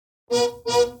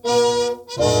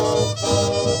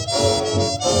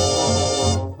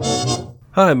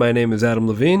Hi, my name is Adam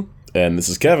Levine. And this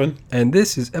is Kevin. And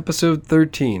this is episode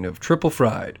 13 of Triple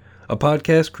Fried, a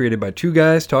podcast created by two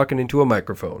guys talking into a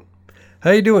microphone.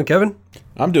 How you doing, Kevin?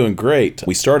 I'm doing great.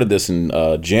 We started this in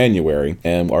January,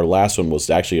 and our last one was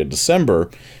actually in December.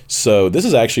 So this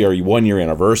is actually our 1-year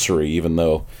anniversary, even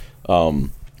though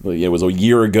it was a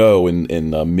year ago in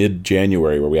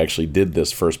mid-January where we actually did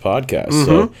this first podcast. Mm-hmm.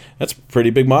 So that's a pretty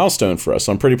big milestone for us.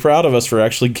 So I'm pretty proud of us for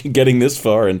actually getting this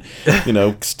far and,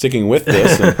 sticking with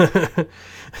this.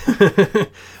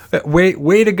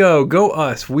 Way to go. Go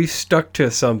us. We stuck to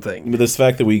something. This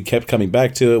fact that we kept coming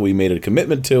back to it, we made a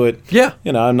commitment to it. Yeah.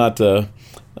 I'm not...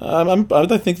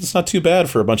 I think it's not too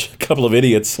bad for a couple of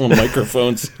idiots on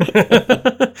microphones.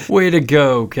 Way to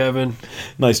go, Kevin.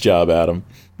 Nice job, Adam.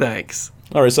 Thanks.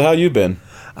 All right, so how you been?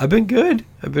 I've been good.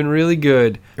 I've been really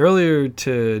good. Earlier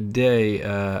today,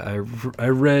 I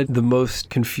read the most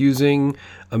confusing,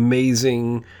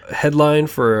 amazing headline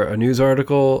for a news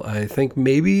article I think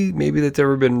maybe that's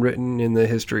ever been written in the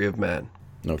history of man.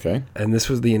 Okay. And this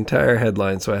was the entire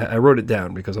headline, so I wrote it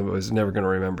down because I was never going to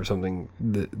remember something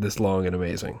this long and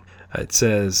amazing. It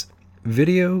says,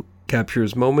 video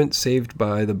captures moment saved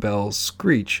by the bell's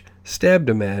screech, stabbed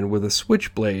a man with a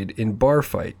switchblade in bar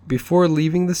fight before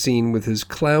leaving the scene with his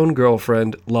clown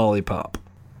girlfriend, Lollipop.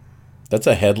 That's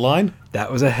a headline?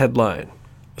 That was a headline.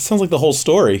 That sounds like the whole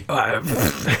story.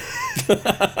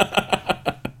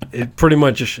 It pretty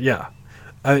much, yeah.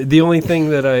 The only thing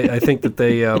that I think that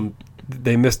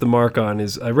they missed the mark on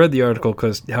is I read the article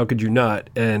because how could you not?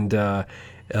 And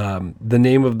the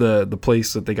name of the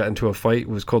place that they got into a fight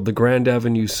was called the Grand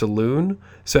Avenue Saloon.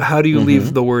 So how do you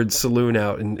leave the word saloon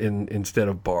out instead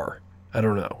of bar? I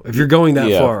don't know. If you're going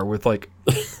that far with like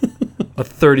a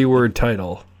 30-word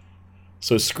title.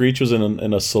 So Screech was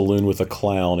in a saloon with a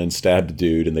clown and stabbed a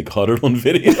dude, and they caught it on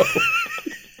video.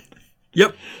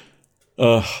 Yep.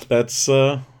 That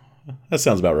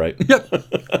sounds about right.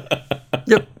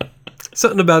 Yep.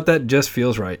 Something about that just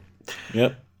feels right.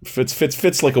 Yep.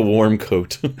 Fits like a warm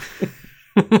coat.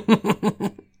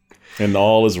 And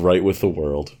all is right with the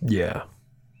world. Yeah.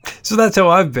 So that's how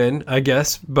I've been, I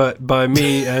guess. But by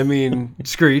me, I mean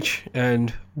Screech,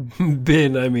 and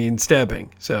been, I mean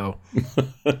stabbing. So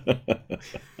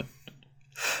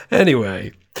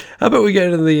anyway, how about we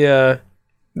get into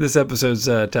this episode's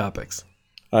topics?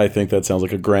 I think that sounds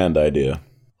like a grand idea.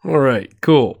 All right,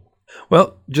 cool.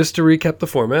 Well, just to recap the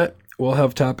format, we'll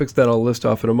have topics that I'll list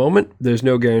off in a moment. There's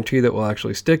no guarantee that we'll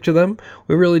actually stick to them.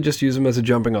 We really just use them as a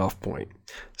jumping off point.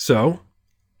 So,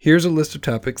 here's a list of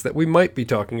topics that we might be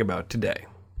talking about today.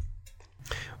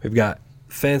 We've got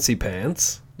fancy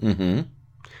pants,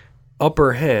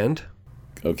 upper hand,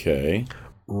 okay,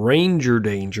 ranger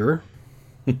danger,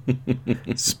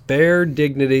 spare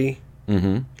dignity,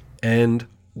 and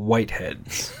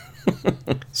whiteheads.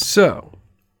 So,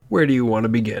 where do you want to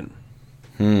begin?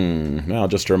 Now,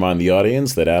 just to remind the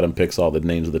audience that Adam picks all the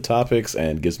names of the topics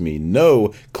and gives me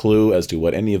no clue as to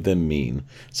what any of them mean.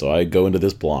 So I go into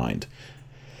this blind.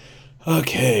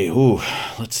 Okay,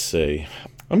 let's see.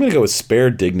 I'm going to go with spare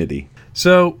dignity.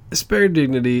 So, spare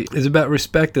dignity is about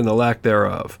respect and the lack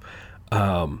thereof.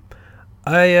 I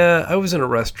was in a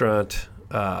restaurant.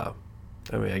 I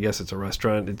guess it's a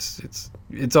restaurant.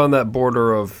 It's on that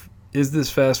border of, is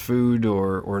this fast food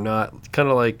or not? Kind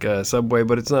of like Subway,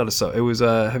 but it's not a Subway. It was.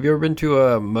 Have you ever been to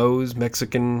a Moe's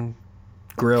Mexican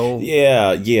Grill?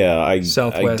 Yeah.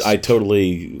 Southwest.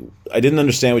 I didn't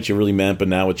understand what you really meant, but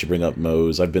now what you bring up,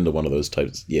 Moe's, I've been to one of those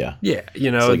types. Yeah. Yeah,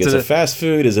 it's a fast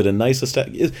food. Is it a nice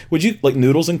would you like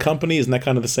Noodles and Company? Isn't that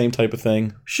kind of the same type of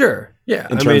thing? Sure. Yeah.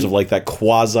 In terms of like that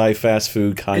quasi fast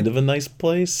food kind of a nice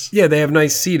place. Yeah, they have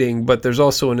nice seating, but there's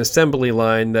also an assembly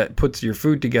line that puts your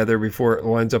food together before it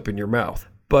winds up in your mouth.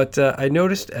 But I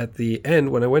noticed at the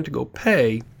end when I went to go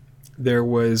pay, there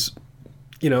was,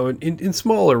 in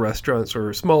smaller restaurants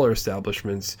or smaller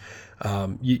establishments,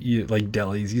 you like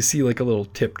delis, you see like a little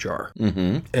tip jar,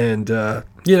 and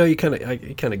you kind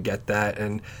of get that,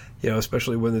 and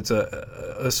especially when it's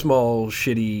a small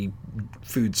shitty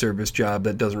food service job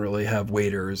that doesn't really have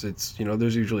waiters, it's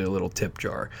there's usually a little tip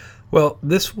jar. Well,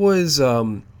 this was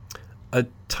a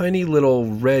tiny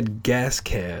little red gas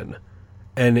can,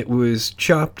 and it was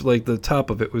chopped, like the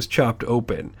top of it was chopped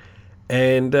open,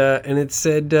 and it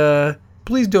said,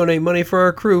 please donate money for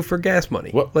our crew for gas money.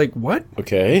 What? Like, what?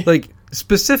 Okay. Like,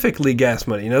 specifically gas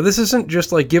money. Now, this isn't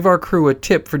just like give our crew a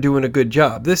tip for doing a good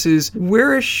job. This is,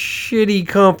 we're a shitty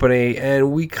company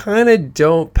and we kind of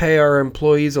don't pay our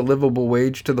employees a livable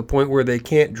wage to the point where they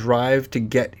can't drive to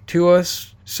get to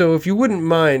us. So if you wouldn't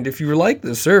mind, if you like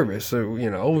the service,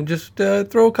 just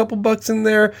throw a couple bucks in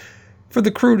there. for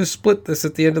the crew to split this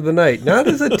at the end of the night. Not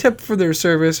as a tip for their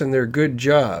service and their good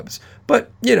jobs,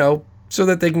 but, so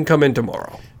that they can come in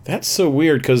tomorrow. That's so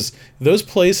weird because those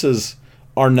places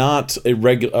are not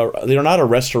they're not a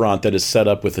restaurant that is set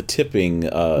up with a tipping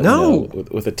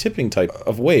with a tipping type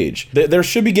of wage. There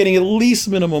should be getting at least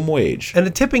minimum wage. And a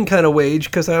tipping kind of wage,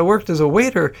 because I worked as a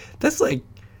waiter, that's like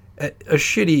a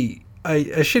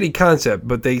shitty concept,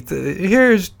 but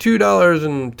here's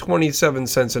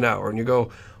 $2.27 an hour, and you go,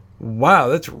 wow,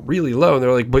 that's really low. And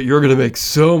they're like, but you're going to make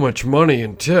so much money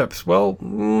in tips. Well,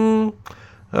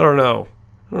 I don't know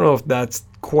if that's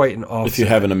quite an offset. If you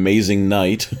have an amazing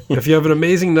night. If you have an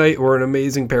amazing night or an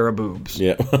amazing pair of boobs.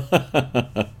 Yeah.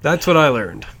 That's what I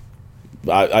learned.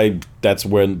 That's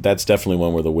definitely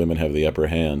one where the women have the upper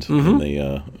hand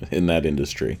in that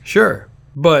industry. Sure.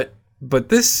 But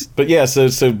yeah,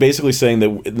 so basically saying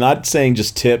that, not saying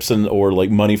just tips or like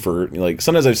money for, like,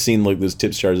 sometimes I've seen like those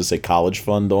tips jars that say college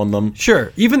fund on them.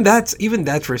 Sure. Even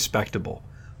that's respectable.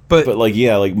 But like,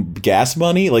 yeah, like gas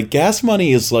money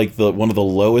is like one of the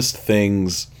lowest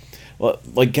things.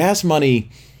 Like, gas money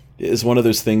is one of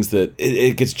those things that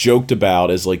it gets joked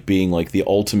about as like being like the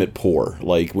ultimate poor.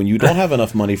 Like, when you don't have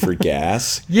enough money for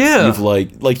gas, yeah, you've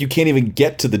like you can't even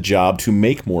get to the job to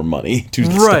make more money to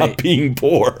stop being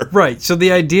poor. Right. So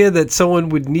the idea that someone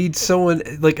would need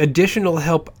like additional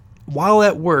help while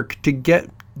at work to get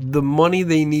the money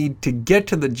they need to get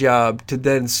to the job, to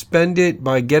then spend it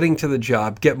by getting to the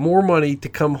job, get more money to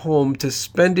come home, to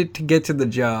spend it to get to the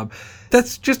job.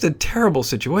 That's just a terrible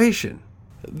situation.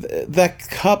 That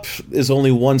cup is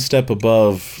only one step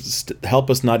above help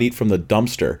us not eat from the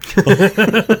dumpster.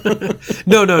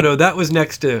 No. That was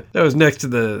next to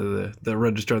the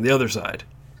register on the other side.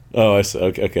 Oh, I see.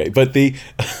 Okay. But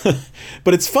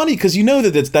but it's funny because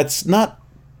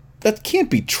that can't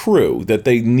be true that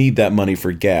they need that money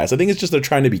for gas. I think it's just they're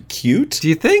trying to be cute. Do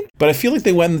you think? But I feel like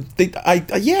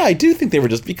I do think they were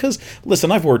just, because,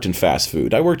 listen, I've worked in fast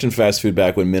food. I worked in fast food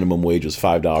back when minimum wage was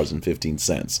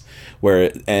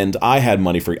 $5.15, and I had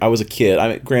money I was a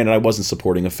kid. Granted, I wasn't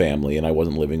supporting a family and I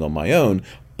wasn't living on my own,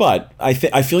 but I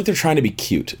feel like they're trying to be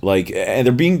cute. Like, and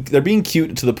they're being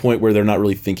cute to the point where they're not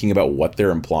really thinking about what they're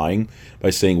implying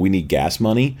by saying we need gas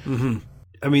money. Mm-hmm.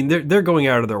 I mean, they're going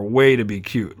out of their way to be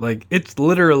cute. Like, it's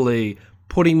literally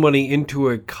putting money into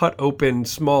a cut open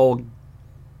small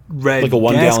red, like a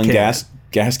 1 gallon gas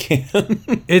can.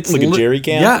 It's like a jerry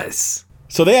can. Yes.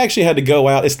 So they actually had to go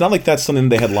out. It's not like that's something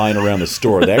they had lying around the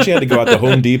store. They actually had to go out to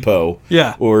Home Depot.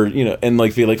 Yeah. Or, and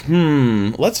like be like,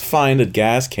 let's find a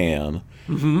gas can.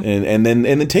 Mm-hmm. And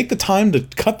then take the time to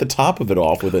cut the top of it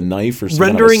off with a knife or some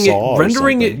kind of a saw,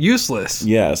 rendering it useless.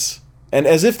 Yes. And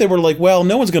as if they were like, well,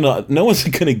 no one's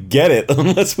gonna get it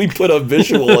unless we put a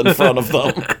visual in front of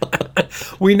them.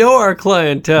 We know our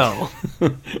clientele.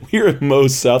 Here at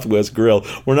Moe's Southwest Grill,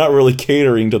 we're not really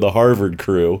catering to the Harvard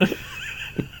crew.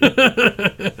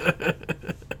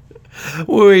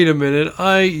 Wait a minute,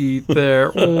 I eat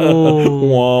there.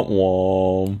 Womp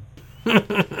womp.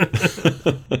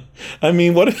 I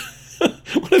mean, what if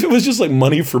it was just like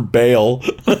money for bail?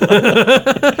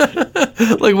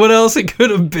 Like, what else it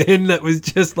could have been that was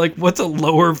just like, what's a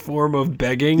lower form of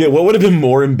begging? Yeah, what would have been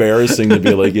more embarrassing to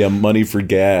be like, yeah, money for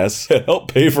gas,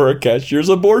 help pay for a cashier's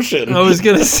abortion. I was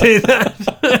gonna say that.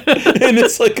 And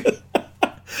it's like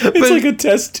like a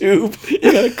test tube. You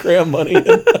gotta cram money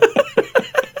in.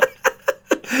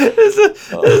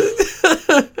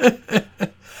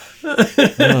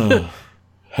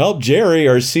 Help Jerry,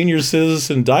 our senior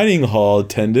citizen dining hall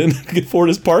attendant, afford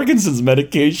his Parkinson's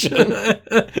medication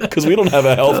because we don't have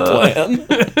a health plan.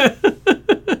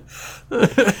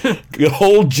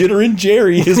 Hold Jittering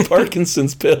Jerry his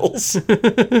Parkinson's pills.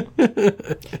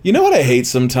 You know what I hate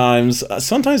sometimes?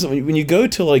 Sometimes when you go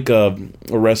to like a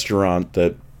restaurant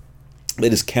that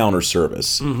is counter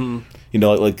service, mm-hmm.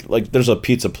 Like there's a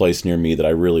pizza place near me that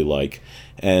I really like.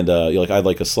 And I'd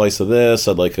like a slice of this,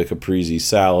 I'd like a caprese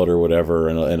salad or whatever,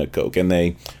 and a Coke. And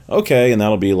and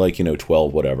that'll be like,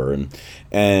 12 whatever.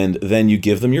 And then you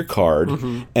give them your card,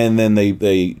 mm-hmm. and then they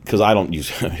because I don't use,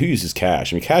 who uses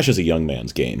cash? I mean, cash is a young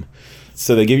man's game.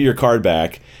 So they give you your card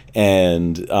back,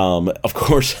 and of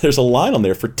course there's a line on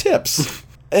there for tips.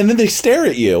 And then they stare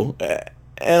at you.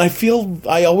 And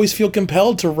I always feel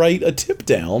compelled to write a tip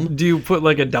down. Do you put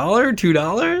like $1,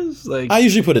 $2? Like, I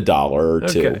usually put $1 or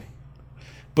 $2. Okay.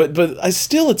 But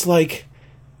it's like,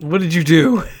 what did you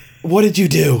do? What did you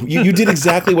do? You did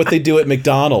exactly what they do at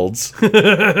McDonald's.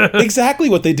 Exactly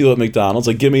what they do at McDonald's.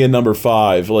 Like, give me a number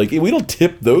 5. Like, we don't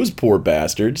tip those poor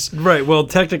bastards. Right. Well,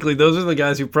 technically, those are the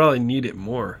guys who probably need it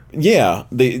more. Yeah.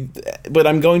 But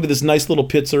I'm going to this nice little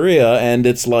pizzeria, and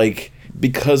it's like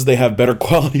because they have better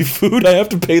quality food, I have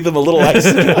to pay them a little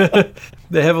extra.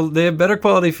 They have better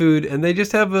quality food, and they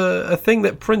just have a thing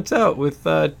that prints out with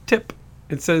tip.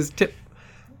 It says tip.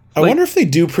 I wonder if they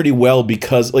do pretty well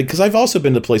because I've also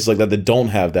been to places like that don't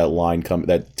have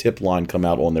that tip line come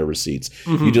out on their receipts.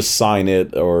 Mm-hmm. You just sign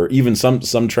it, or even some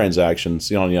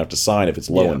transactions you don't even have to sign if it's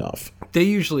low enough. They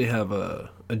usually have a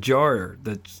jar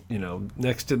that's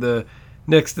next to the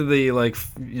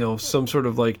some sort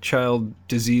of like child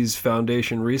disease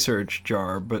foundation research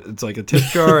jar, but it's like a tip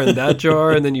jar and that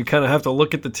jar, and then you kind of have to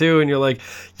look at the two, and you're like,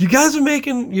 you guys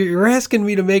you're asking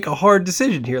me to make a hard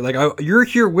decision here. Like you're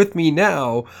here with me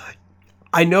now.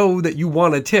 I know that you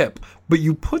want a tip, but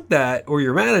you put that, or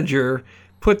your manager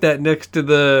put that next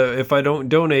to if I don't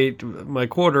donate my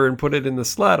quarter and put it in the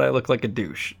slot, I look like a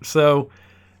douche. So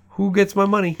who gets my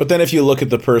money? But then if you look at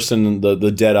the person, the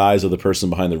dead eyes of the person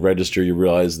behind the register, you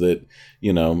realize that,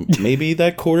 maybe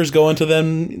that quarter's going to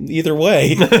them either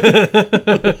way.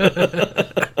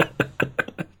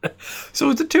 So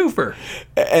it's a twofer.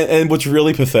 And what's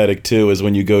really pathetic, too, is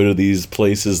when you go to these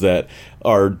places that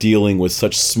are dealing with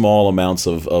such small amounts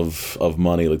of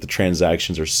money, like the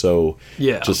transactions are so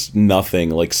just nothing,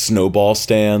 like snowball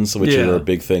stands, which are a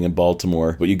big thing in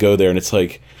Baltimore. But you go there and it's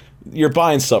like, you're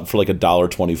buying something for like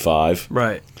 $1.25.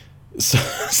 Right.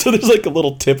 So there's like a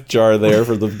little tip jar there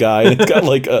for the guy, and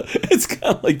it's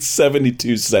got like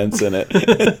 72 cents in it.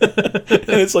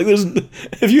 And it's like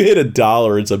if you hit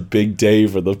 $1, it's a big day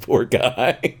for the poor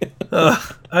guy.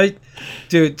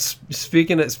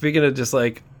 Speaking of just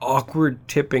like awkward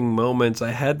tipping moments, I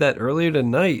had that earlier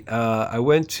tonight. I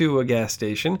went to a gas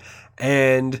station,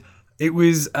 and it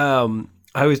was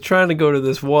I was trying to go to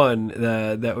this one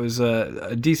that was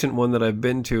a decent one that I've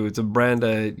been to. It's a brand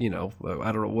I don't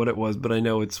know what it was, but I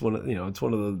know it's one of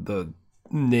the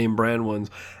name brand ones.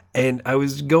 And I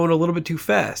was going a little bit too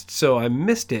fast, so I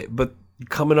missed it. But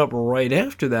coming up right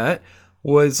after that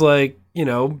was like,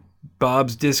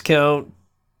 Bob's Discount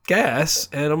gas,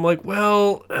 and I'm like,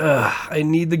 well, I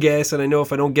need the gas, and I know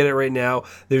if I don't get it right now,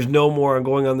 there's no more. I'm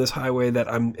going on this highway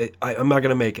that I'm not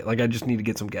gonna make it. Like, I just need to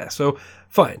get some gas. So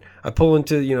fine, I pull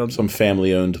into some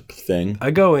family owned thing.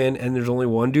 I go in, and there's only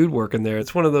one dude working there.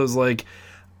 It's one of those like,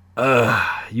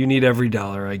 you need every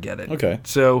dollar. I get it. Okay.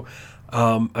 So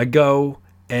I go,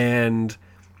 and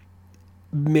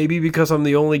maybe because I'm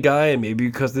the only guy, and maybe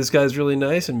because this guy's really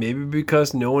nice, and maybe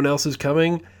because no one else is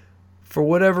coming, for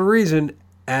whatever reason,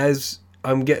 as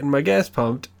I'm getting my gas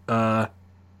pumped,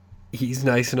 he's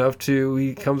nice enough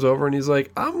he comes over and he's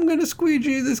like, I'm going to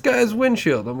squeegee this guy's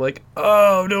windshield. I'm like,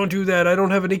 oh, don't do that. I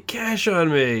don't have any cash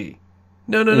on me.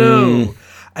 No.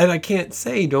 And I can't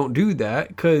say don't do that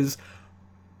because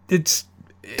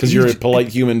you're a polite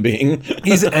human being.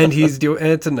 and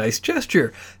it's a nice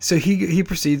gesture. So he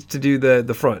proceeds to do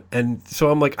the front. And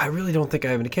so I'm like, I really don't think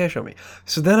I have any cash on me.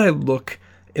 So then I look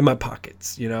in my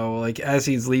pockets, like as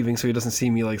he's leaving, so he doesn't see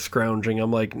me like scrounging.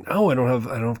 I'm like, no, I don't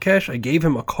have cash. I gave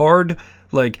him a card.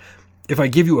 Like, if I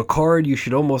give you a card, you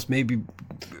should almost maybe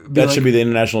should be the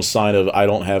international sign of I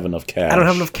don't have enough cash. I don't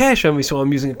have enough cash on me, so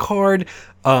I'm using a card.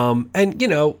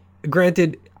 And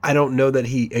granted, I don't know that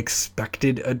he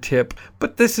expected a tip,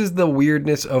 but this is the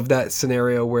weirdness of that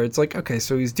scenario where it's like, okay,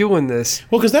 so he's doing this.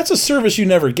 Well, because that's a service you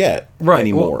never get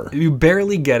anymore. Well, you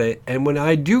barely get it, and when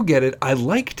I do get it, I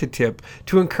like to tip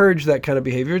to encourage that kind of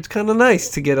behavior. It's kind of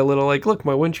nice to get a little like, look,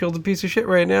 my windshield's a piece of shit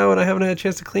right now, and I haven't had a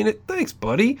chance to clean it. Thanks,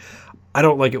 buddy. I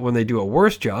don't like it when they do a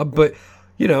worse job, but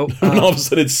all of a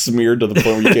sudden it's smeared to the point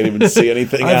where you can't even see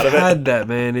anything out of it. I've had that,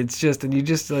 man. It's just, and you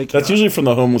just like... That's usually from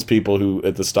the homeless people who,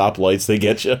 at the stoplights, they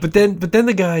get you. But then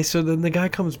the guy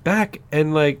comes back,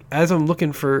 and like, as I'm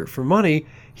looking for money,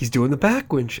 he's doing the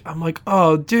back winch. I'm like,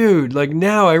 oh, dude, like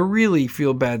now I really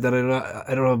feel bad that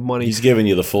I don't have money. He's giving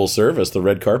you the full service, the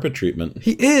red carpet treatment.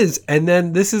 He is, and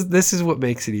then this is what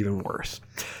makes it even worse.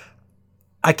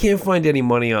 I can't find any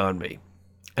money on me,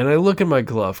 and I look in my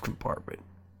glove compartment.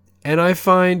 And I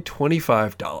find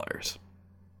 $25.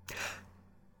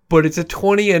 But it's a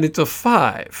 20 and it's a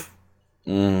 5.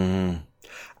 Mm.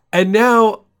 And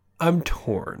now I'm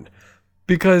torn.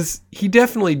 Because he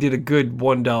definitely did a good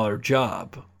 $1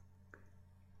 job.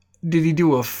 Did he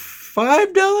do a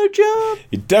 $5 job?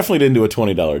 He definitely didn't do a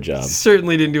 $20 job.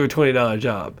 Certainly didn't do a $20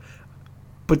 job.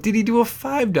 But did he do a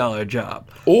 $5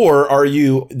 job? Or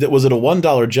was it a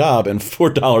 $1 job and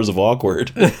 $4 of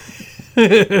awkward?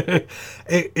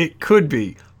 It could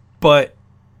be, but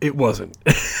it wasn't.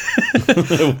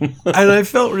 And I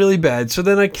felt really bad. So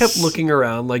then I kept looking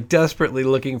around, like desperately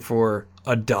looking for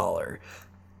 $1.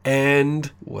 And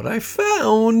what I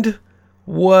found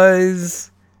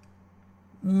was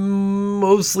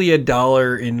mostly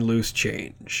 $1 in loose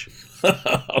change.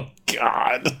 Oh,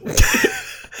 God.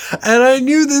 And I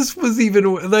knew this was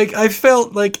even like I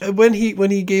felt like when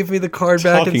he gave me the card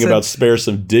back and Talking said, about spare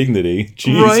some dignity.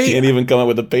 Jeez, Right? can't even come up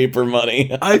with the paper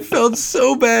money. I felt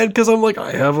so bad because I'm like,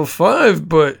 I have a 5,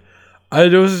 but I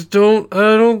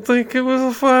don't think it was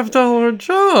a $5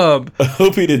 job. I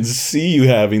hope he didn't see you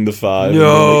having the 5.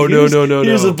 No, And you're like, no.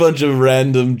 Here's a bunch of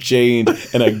random change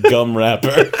and a gum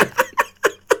wrapper.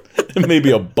 And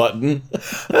maybe a button.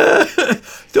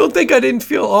 Don't think I didn't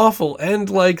feel awful and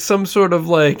like some sort of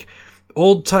like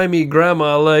old-timey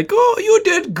grandma like, oh, you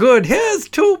did good. Here's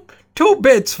two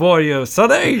bits for you,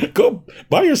 sonny. Go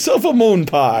buy yourself a moon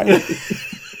pie.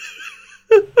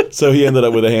 So he ended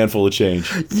up with a handful of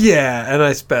change. Yeah, and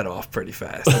I sped off pretty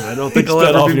fast. And I don't think I'll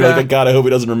Sped ever off, be you're back. like, God, I hope he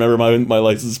doesn't remember my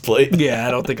license plate. Yeah,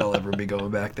 I don't think I'll ever be going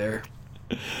back there.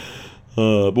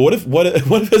 But what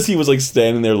if as he was like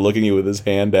standing there looking at you with his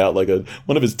hand out, like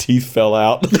one of his teeth fell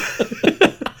out?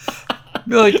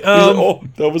 Be like, He's like, oh,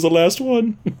 that was the last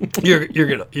one. you're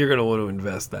gonna want to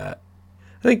invest that.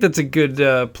 I think that's a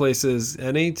good place as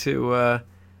any to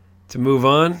move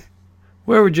on.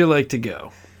 Where would you like to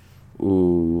go?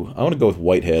 Ooh, I want to go with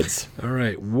Whiteheads. All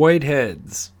right,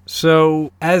 Whiteheads.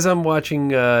 So as I'm watching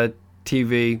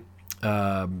TV,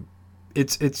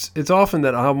 it's often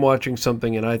that I'm watching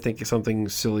something and I think something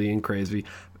silly and crazy.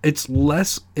 It's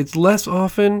less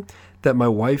often that my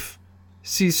wife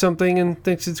sees something and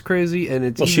thinks it's crazy, and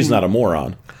it's She's not a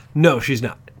moron. No, she's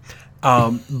not.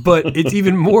 But it's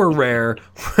even more rare.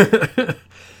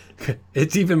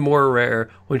 It's even more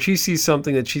rare when she sees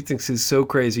something that she thinks is so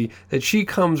crazy that she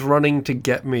comes running to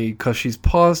get me because she's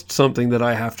paused something that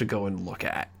I have to go and look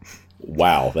at.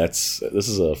 Wow, that's like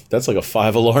a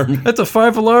 5-alarm. That's a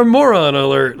 5-alarm moron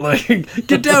alert. Like,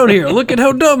 get down here. Look at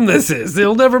how dumb this is.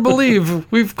 They'll never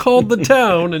believe we've called the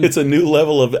town. And It's a new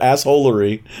level of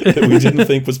assholery that we didn't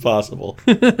think was possible.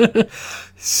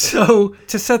 so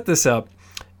to set this up,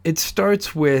 it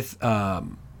starts with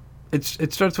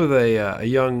it starts with a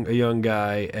young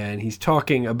guy, and he's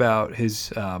talking about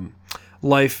his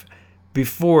life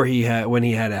before when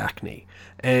he had acne,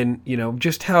 and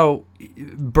just how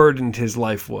burdened his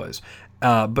life was.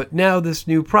 But now this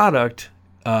new product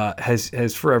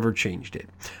has forever changed it,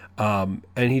 and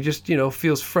he just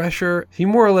feels fresher. He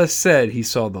more or less said he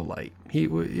saw the light. He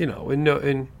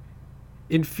in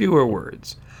fewer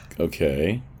words.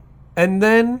 Okay. And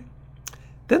then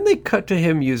they cut to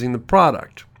him using the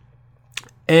product.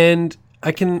 And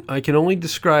I can only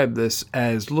describe this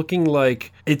as looking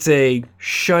like it's a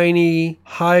shiny,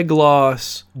 high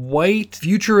gloss, white,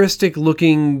 futuristic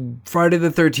looking Friday the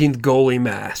 13th goalie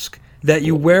mask that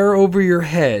you wear over your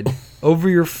head, over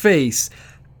your face,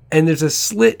 and there's a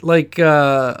slit like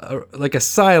a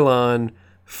Cylon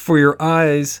for your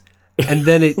eyes, and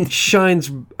then it shines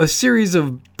a series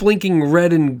of blinking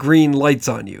red and green lights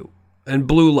on you, and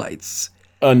blue lights.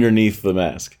 Underneath the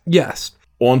mask. Yes.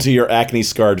 Onto your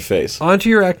acne-scarred face. Onto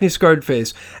your acne-scarred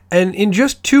face. And in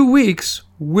just 2 weeks,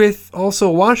 with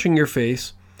also washing your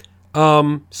face,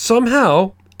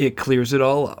 somehow it clears it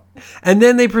all up. And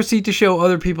then they proceed to show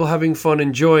other people having fun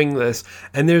enjoying this.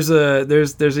 And there's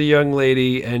a young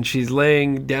lady, and she's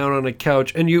laying down on a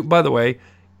couch. And you, by the way,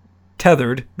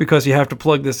 tethered, because you have to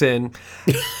plug this in.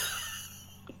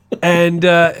 and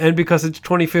because it's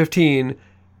 2015,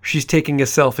 she's taking a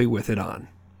selfie with it on.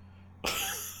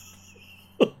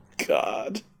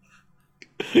 God.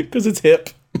 Because it's hip.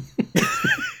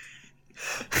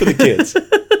 For the kids.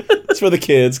 It's for the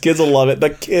kids. Kids will love it.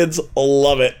 The kids will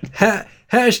love it.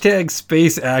 Hashtag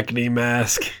space acne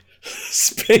mask.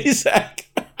 Space acne.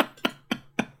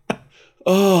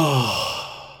 Oh.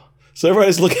 So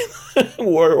everybody's looking,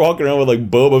 walking around with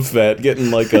like Boba Fett, getting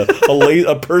like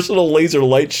a personal laser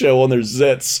light show on their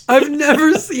zits. I've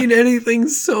never seen anything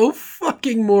so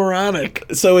fucking moronic.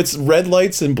 So it's red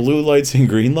lights and blue lights and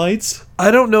green lights? I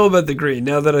don't know about the green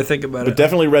now that I think about But it.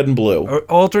 definitely red and blue.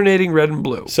 Alternating red and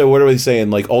blue. So what are we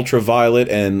saying? Like ultraviolet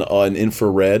and an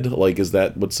infrared? Like, is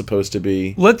that what's supposed to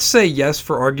be? Let's say yes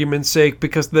for argument's sake,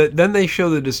 because then they show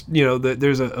that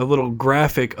there's a little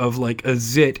graphic of like a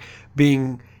zit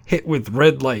being hit with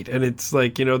red light, and it's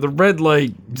like, the red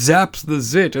light zaps the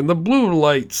zit and the blue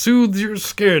light soothes your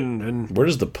skin. And Where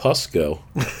does the pus go?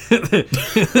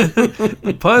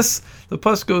 the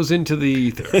pus goes into the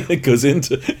ether. It goes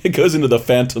into the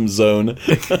phantom zone.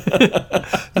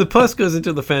 The pus goes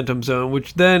into the phantom zone,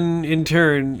 which then in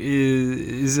turn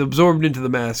is absorbed into the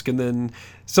mask, and then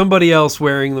somebody else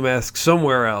wearing the mask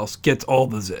somewhere else gets all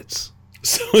the zits.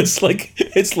 So it's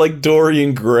like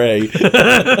Dorian Gray.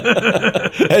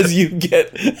 As you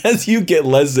get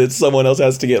less zits, someone else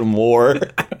has to get more.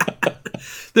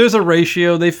 there's a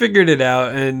ratio. They figured it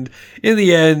out, and in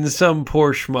the end, some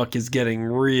poor schmuck is getting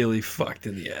really fucked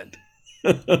in the end.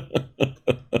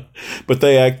 But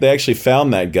they actually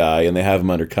found that guy, and they have him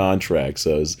under contract.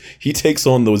 So he takes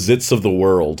on the zits of the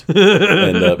world,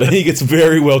 and he gets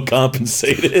very well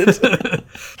compensated.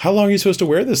 How long are you supposed to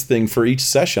wear this thing for each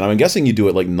session? I'm guessing you do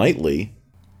it like nightly.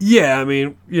 Yeah, I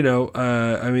mean,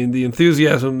 the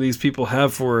enthusiasm these people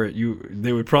have for it,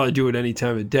 they would probably do it any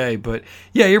time of day. But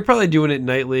yeah, you're probably doing it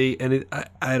nightly, and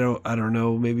I don't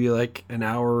know, maybe like an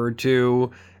hour or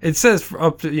two. It says for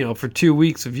up to for 2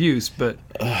 weeks of use, but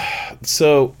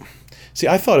so see,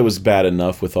 I thought it was bad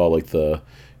enough with all like the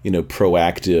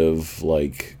proactive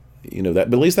that,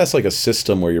 but at least that's like a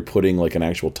system where you're putting like an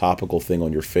actual topical thing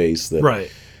on your face that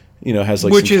right. Has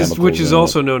like which some is chemicals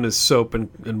also known as soap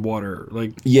and water.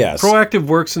 Like yes, Proactiv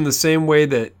works in the same way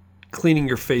that cleaning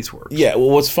your face works. Yeah, well,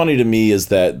 what's funny to me is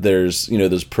that there's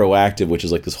Proactiv, which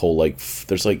is like this whole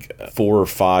there's like 4 or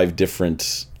 5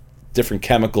 different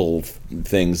chemical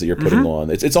things that you're putting on.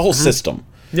 It's a whole system.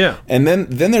 Yeah. And then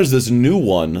there's this new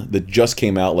one that just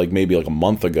came out like maybe like a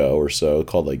month ago or so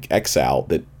called like X-Out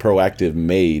that Proactiv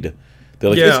made.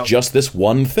 They're like, it's just this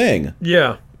one thing.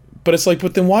 Yeah. But it's like,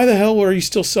 but then why the hell are you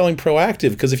still selling Proactiv?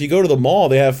 Because if you go to the mall,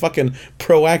 they have fucking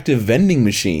Proactiv vending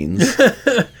machines.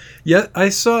 Yeah,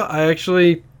 I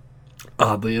actually,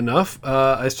 oddly enough,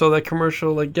 I saw that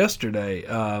commercial like yesterday.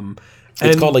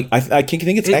 It's called like, I think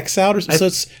it's X-Out or so.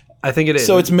 I think it is.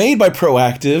 So it's made by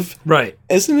Proactiv, right?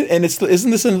 Isn't it? And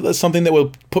isn't this something that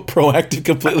would put Proactiv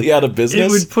completely out of business? It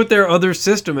would put their other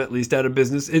system at least out of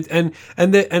business. And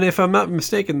if I'm not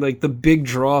mistaken, like the big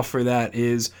draw for that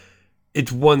is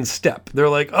it's one step. They're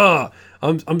like,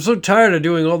 I'm so tired of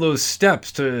doing all those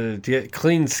steps to get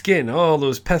clean skin, all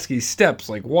those pesky steps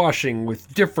like washing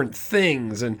with different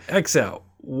things and X-Out.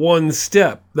 One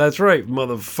step. That's right,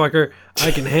 motherfucker. I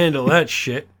can handle that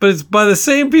shit. But it's by the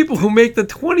same people who make the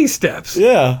 20 steps.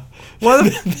 Yeah. Why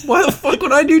the fuck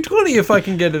would I do 20 if I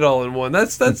can get it all in one?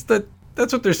 That's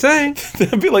what they're saying.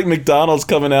 That'd be like McDonald's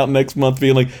coming out next month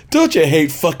being like, don't you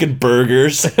hate fucking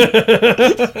burgers?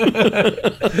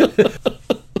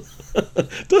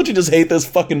 Don't you just hate those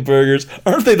fucking burgers?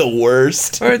 Aren't they the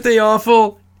worst? Aren't they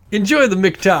awful? Enjoy the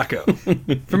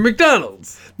McTaco from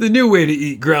McDonald's. The new way to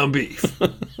eat ground beef.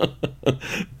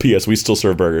 P.S. We still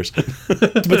serve burgers.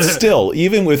 But still,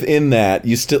 even within that,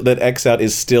 that X-Out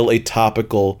is still a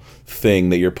topical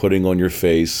thing that you're putting on your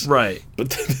face. Right.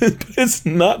 But it's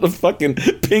not the fucking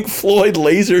Pink Floyd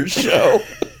laser show.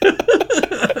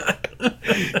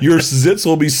 Your zits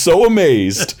will be so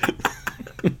amazed.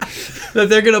 That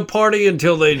they're going to party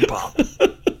until they pop.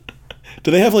 Do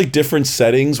they have like different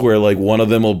settings where like one of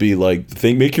them will be like,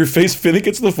 make your face think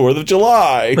it's the 4th of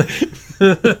July.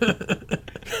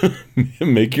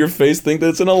 Make your face think that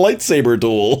it's in a lightsaber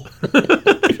duel.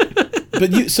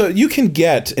 But you can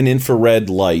get an infrared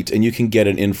light and you can get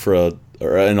an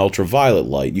ultraviolet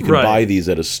light. You can buy these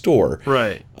at a store.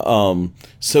 Right.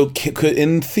 So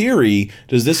in theory,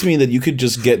 does this mean that you could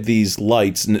just get these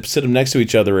lights and sit them next to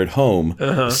each other at home,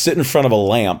 sit in front of a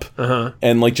lamp,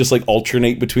 and just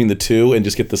alternate between the two and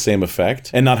just get the same effect,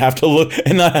 and not have to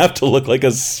look like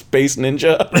a space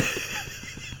ninja?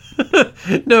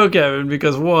 No, Kevin,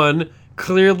 because one,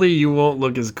 clearly you won't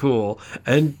look as cool,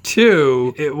 and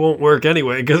 2, it won't work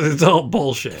anyway because it's all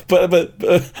bullshit. But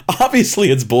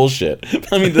obviously it's bullshit.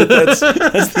 I mean that's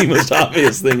the most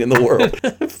obvious thing in the world.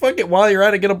 Fuck it, while you're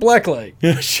at it, get a black light.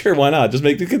 Yeah, sure, why not? Just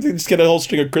get a whole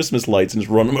string of Christmas lights and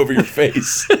just run them over your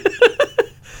face.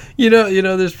 You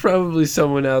know, there's probably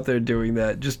someone out there doing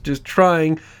that, just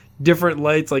trying different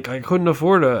lights. Like I couldn't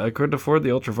afford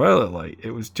the ultraviolet light.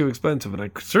 It was too expensive, and I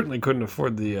certainly couldn't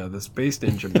afford the Space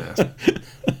Ninja mask.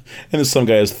 And then some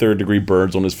guy has 3rd-degree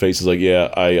burns on his face. He's like,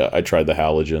 yeah, I tried the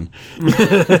halogen.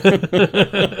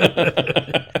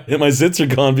 And my zits are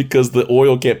gone because the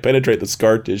oil can't penetrate the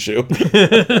scar tissue.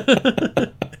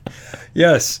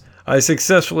 Yes, I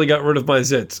successfully got rid of my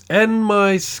zits and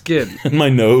my skin and my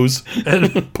nose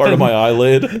and part of my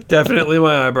eyelid. Definitely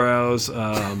my eyebrows.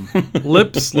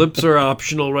 Lips are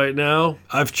optional right now.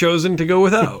 I've chosen to go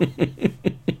without.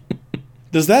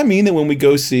 Does that mean that when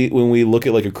we look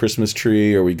at like a Christmas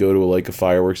tree or we go to a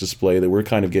fireworks display that we're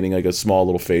kind of getting like a small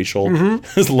little facial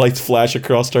as lights flash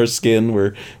across our skin?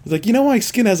 Where it's like, my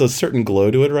skin has a certain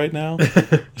glow to it right now,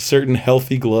 a certain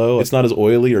healthy glow. It's not as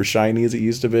oily or shiny as it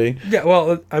used to be. Yeah,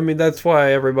 well, I mean that's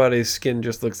why everybody's skin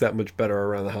just looks that much better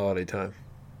around the holiday time.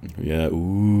 Yeah,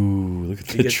 ooh, look at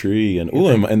the tree. And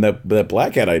and that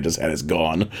black hat I just had is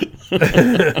gone.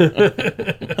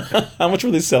 How much were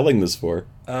they selling this for?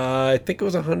 I think it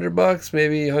was $100,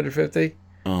 maybe $150.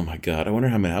 Oh my god! I wonder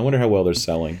how well they're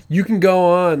selling. You can go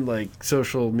on like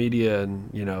social media and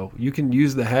you can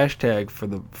use the hashtag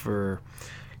for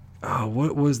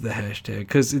what was the hashtag?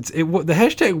 Because the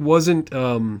hashtag wasn't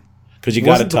because you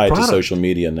got to tie it to social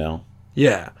media now.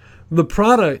 Yeah, the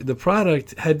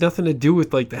product had nothing to do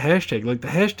with like the hashtag. Like the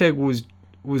hashtag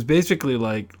was basically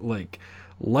like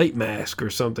light mask or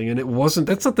something, and it wasn't.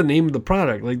 That's not the name of the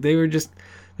product. Like they were just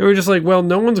like, well,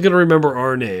 no one's gonna remember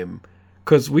our name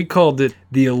because we called it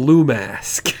the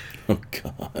Illumask. Oh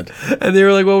God! And they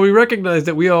were like, well, we recognize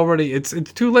that it's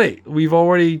too late. We've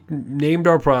already named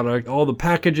our product. All the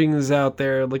packaging is out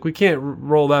there. Like we can't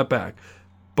roll that back,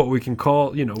 but we can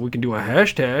we can do a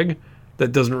hashtag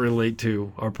that doesn't relate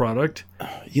to our product.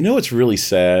 It's really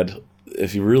sad.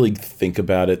 If you really think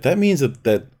about it, that means that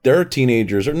there are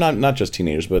teenagers, or not just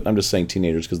teenagers, but I'm just saying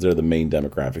teenagers because they're the main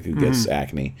demographic who gets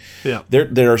acne. Yeah,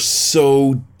 they're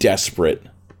so desperate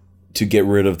to get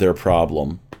rid of their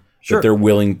problem that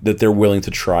they're willing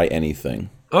to try anything.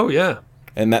 Oh yeah,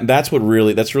 and that's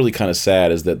really kind of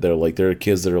sad is that there are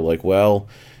kids that are like, well,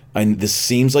 this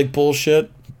seems like bullshit.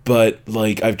 But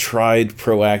like I tried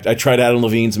Adam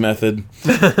Levine's method.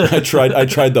 I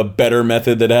tried the better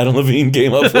method that Adam Levine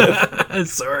came up with.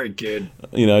 Sorry, kid.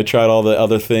 I tried all the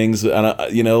other things,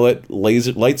 and you know what?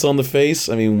 Lights on the face.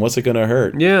 I mean, what's it gonna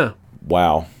hurt? Yeah.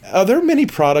 Wow. Are there many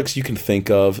products you can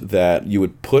think of that you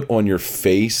would put on your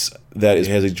face that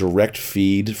has a direct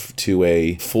feed to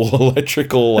a full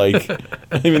electrical, like,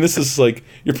 I mean, this is like,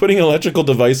 you're putting an electrical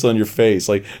device on your face.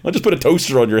 Like, I'll just put a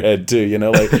toaster on your head too,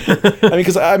 like,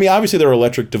 obviously there are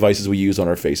electric devices we use on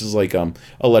our faces, like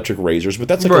electric razors, but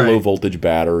that's like a low voltage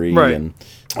battery. Right. And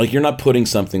like, you're not putting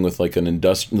something with like an a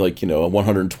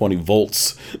 120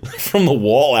 volts from the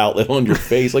wall outlet on your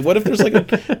face. Like, what if there's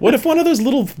what if one of those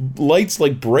little lights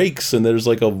like breaks and there's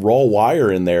like a raw wire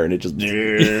in there and it just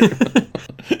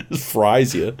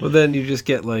fries you? Well, then you just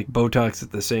get like Botox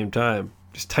at the same time.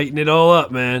 Just tighten it all up,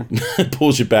 man.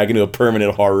 Pulls you back into a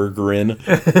permanent horror grin.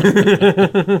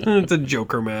 It's a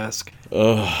Joker mask.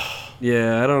 Ugh.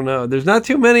 Yeah, I don't know. There's not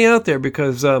too many out there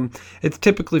because it's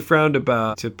typically frowned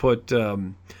about to put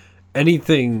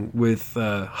anything with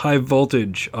high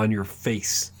voltage on your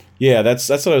face. Yeah, that's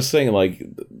what I was saying. Like,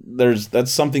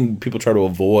 that's something people try to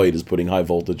avoid is putting high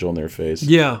voltage on their face.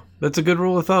 Yeah, that's a good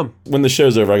rule of thumb. When the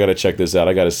show's over, I got to check this out.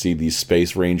 I got to see these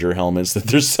Space Ranger helmets that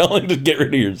they're selling to get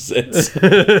rid of your zits.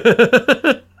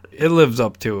 It lives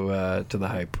up to the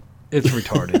hype. It's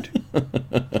retarded.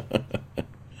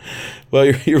 Well,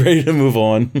 you're ready to move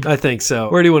on? I think so.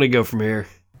 Where do you want to go from here?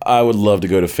 I would love to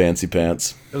go to Fancy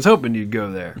Pants. I was hoping you'd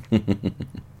go there.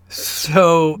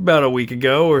 So, about a week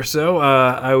ago or so,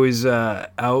 I was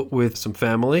out with some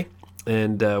family,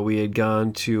 and we had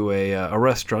gone to a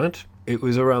restaurant. It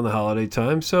was around the holiday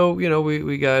time, so,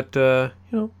 we got,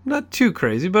 not too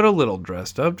crazy, but a little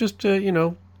dressed up. Just,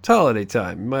 it's holiday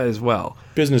time. Might as well.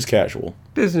 Business casual.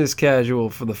 Business casual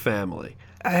for the family.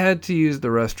 I had to use the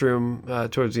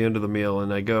restroom towards the end of the meal,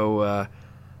 and I go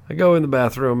in the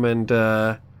bathroom, and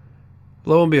lo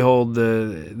and behold,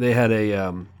 they had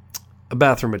a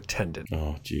bathroom attendant.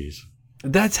 Oh, jeez.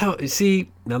 That's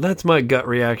that's my gut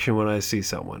reaction when I see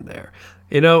someone there.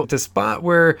 It's a spot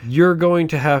where you're going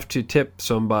to have to tip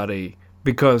somebody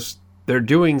because they're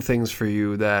doing things for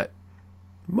you that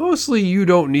mostly you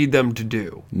don't need them to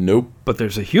do. Nope. But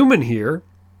there's a human here,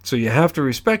 so you have to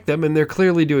respect them, and they're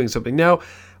clearly doing something. Now,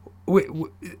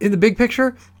 in the big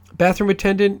picture, bathroom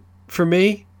attendant, for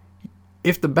me,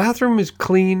 if the bathroom is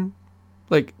clean,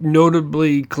 like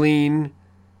notably clean,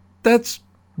 that's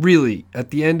really, at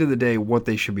the end of the day, what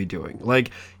they should be doing. Like,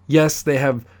 yes, they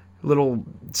have little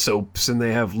soaps and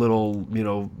they have little,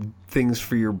 things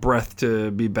for your breath to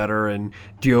be better and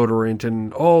deodorant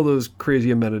and all those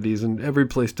crazy amenities, and every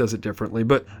place does it differently.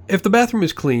 But if the bathroom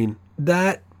is clean,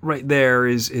 that right there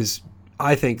is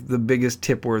I think the biggest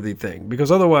tip-worthy thing,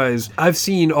 because otherwise I've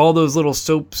seen all those little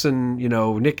soaps and,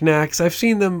 knickknacks. I've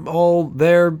seen them all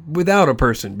there without a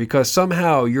person because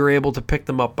somehow you're able to pick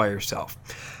them up by yourself.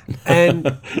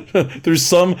 And through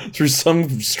some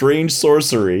strange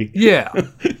sorcery, yeah,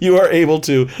 you are able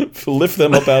to lift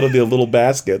them up out of the little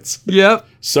baskets. Yep.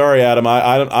 Sorry, Adam,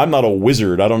 I'm not a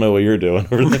wizard. I don't know what you're doing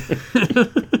over there.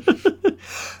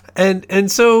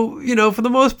 And so, for the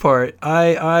most part,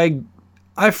 I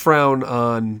frown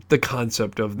on the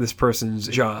concept of this person's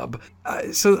job.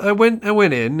 So I went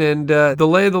in, and the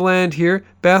lay of the land here,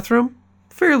 bathroom,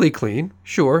 fairly clean,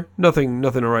 sure, nothing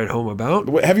to write home about.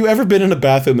 Have you ever been in a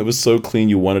bathroom that was so clean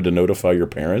you wanted to notify your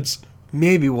parents?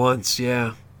 Maybe once,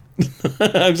 yeah.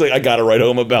 I was like, I gotta write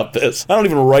home about this. I don't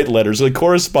even write letters. Like,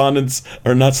 correspondence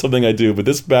are not something I do, but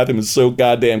this bathroom is so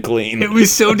goddamn clean. It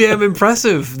was so damn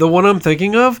impressive. The one I'm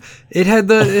thinking of, it had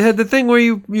the thing where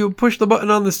you push the button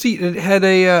on the seat, and it had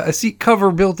a seat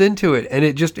cover built into it, and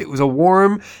it was a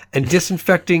warm and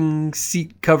disinfecting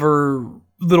seat cover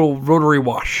little rotary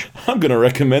wash. I'm gonna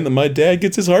recommend that my dad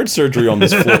gets his heart surgery on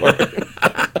this floor.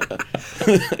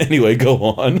 Anyway, go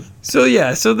on. So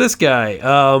this guy,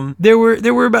 there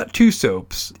were about 2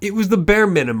 soaps. It was the bare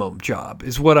minimum job,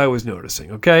 is what I was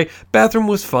noticing. Okay, bathroom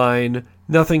was fine,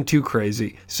 nothing too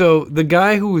crazy. So the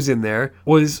guy who was in there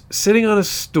was sitting on a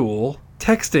stool,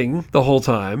 texting the whole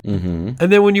time, and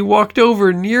then when you walked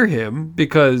over near him,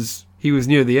 because he was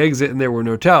near the exit and there were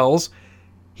no towels,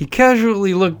 he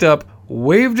casually looked up,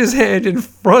 waved his hand in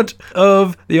front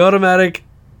of the automatic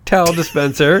towel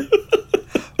dispenser,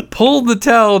 pulled the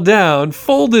towel down,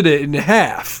 folded it in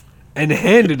half, and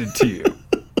handed it to you.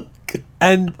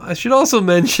 And I should also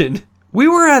mention, we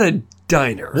were at a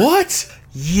diner. What?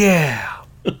 Yeah.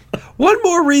 One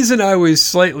more reason I was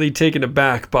slightly taken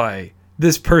aback by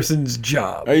this person's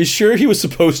job. Are you sure he was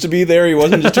supposed to be there? He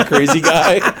wasn't just a crazy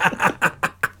guy?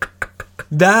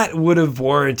 That would have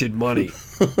warranted money.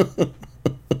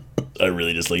 I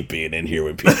really just like being in here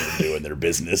when people are doing their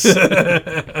business.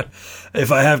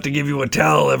 If I have to give you a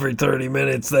towel every 30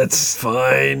 minutes, that's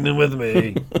fine with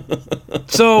me.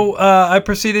 So I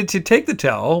proceeded to take the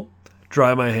towel,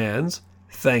 dry my hands,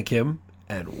 thank him,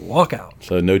 and walk out.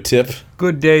 So no tip?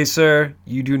 Good day, sir.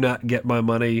 You do not get my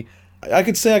money. I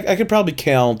could say I could probably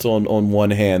count on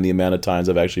one hand the amount of times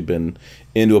I've actually been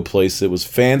into a place that was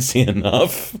fancy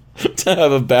enough to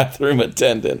have a bathroom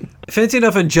attendant. Fancy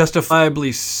enough and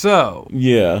justifiably so.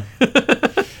 Yeah.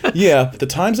 Yeah, the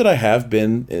times that I have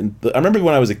been I remember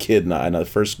when I was a kid and I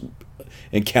first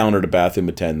encountered a bathroom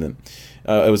attendant.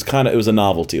 It was a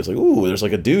novelty. It was like, ooh, there's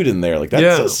like a dude in there. Like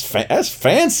that's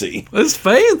fancy. That's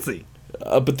fancy.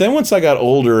 But then once I got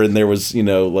older and there was,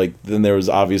 then there was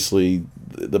obviously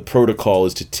the protocol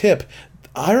is to tip.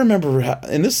 I remember,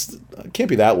 and this can't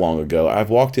be that long ago, I've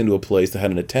walked into a place that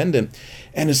had an attendant,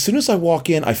 and as soon as I walk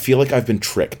in, I feel like I've been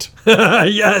tricked.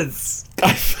 Yes.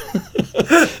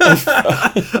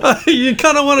 You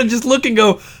kind of want to just look and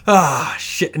go,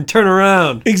 shit, and turn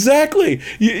around. Exactly.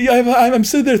 I'm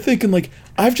sitting there thinking, like,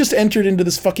 I've just entered into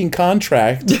this fucking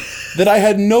contract that I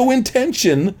had no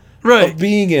intention of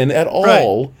being in at all.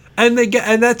 Right. And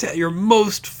that's at your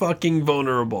most fucking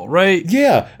vulnerable, right?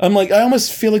 Yeah. I'm like, I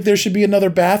almost feel like there should be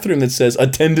another bathroom that says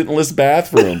attendantless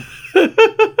bathroom.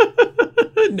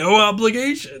 No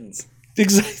obligations.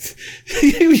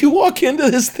 Exactly. You walk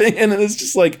into this thing and it's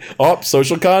just like,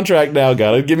 social contract now.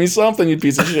 Gotta give me something, you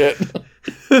piece of shit.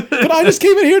 But I just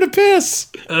came in here to piss.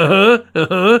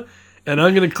 And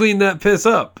I'm going to clean that piss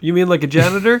up. You mean like a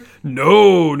janitor?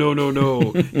 No.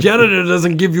 Janitor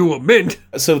doesn't give you a mint.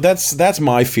 So that's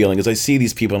my feeling is I see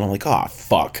these people and I'm like,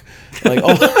 fuck. Like,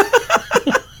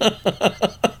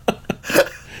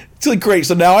 It's like, great.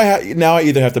 So now I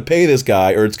either have to pay this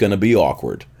guy or it's going to be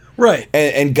awkward. Right.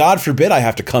 And God forbid I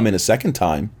have to come in a second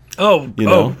time.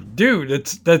 Dude,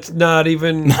 that's not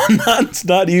even... It's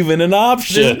not even an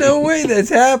option. There's no way that's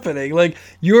happening. Like,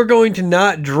 you're going to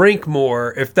not drink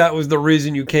more if that was the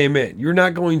reason you came in. You're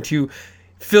not going to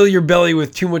fill your belly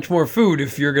with too much more food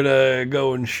if you're going to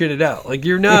go and shit it out. Like,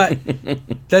 you're not...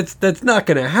 that's not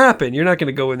going to happen. You're not going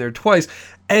to go in there twice.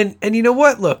 And you know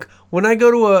what? Look, when I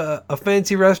go to a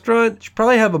fancy restaurant, you should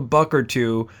probably have $1 or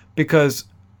 $2 because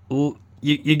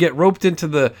you get roped into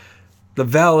the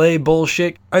valet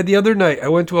bullshit. The other night, I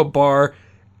went to a bar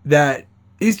that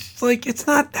is like, it's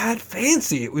not that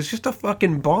fancy. It was just a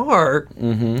fucking bar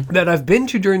that I've been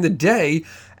to during the day,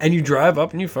 and you drive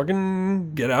up and you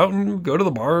fucking get out and go to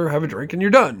the bar, have a drink, and you're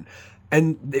done.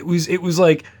 And it was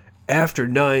like after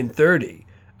 9:30.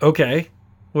 Okay,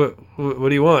 what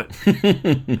do you want?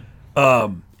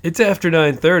 It's after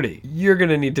 9:30. You're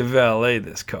gonna need to valet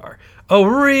this car. Oh,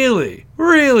 really?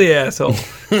 Really, asshole?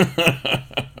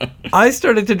 I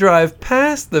started to drive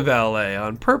past the valet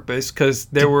on purpose because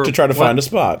there were... To try to find a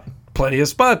spot. Plenty of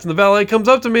spots. And the valet comes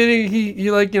up to me and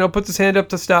he like, puts his hand up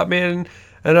to stop me. And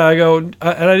I go... And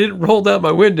I didn't roll down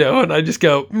my window. And I just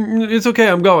go, it's okay,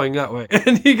 I'm going that way.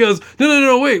 And he goes,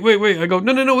 no, wait. I go,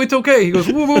 no, it's okay. He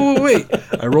goes, whoa, wait.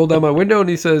 I roll down my window and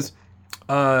he says,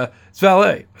 it's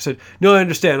valet. I said, no, I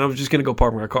understand. I was just going to go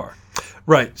park my car.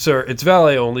 Right, sir. It's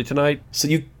valet only tonight. So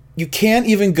you can't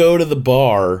even go to the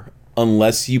bar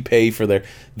unless you pay for their...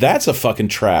 That's a fucking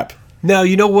trap. Now,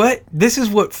 you know what? This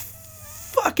is what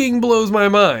fucking blows my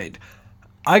mind.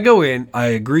 I go in, I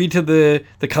agree to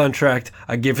the contract,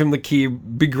 I give him the key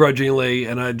begrudgingly,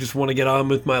 and I just want to get on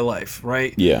with my life,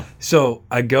 right? Yeah. So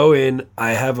I go in,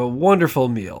 I have a wonderful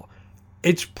meal.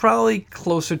 It's probably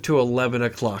closer to 11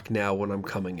 o'clock now when I'm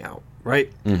coming out,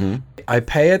 right? Mm-hmm. I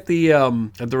pay at the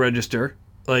register.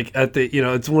 Like at the,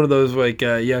 it's one of those like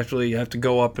you actually have to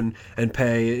go up and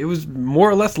pay. It was more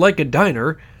or less like a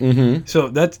diner. Mm-hmm. So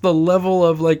that's the level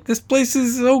of like, this place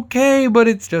is okay, but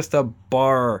it's just a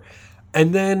bar.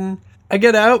 And then I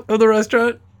get out of the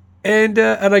restaurant and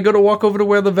I go to walk over to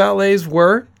where the valets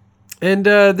were. And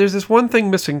there's this one thing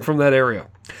missing from that area.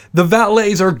 The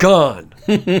valets are gone.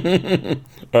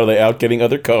 Are they out getting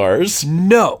other cars?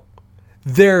 No,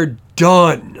 they're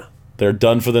done. They're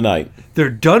done for the night. They're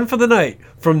done for the night.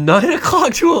 From 9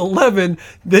 o'clock to 11,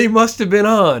 they must have been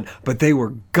on, but they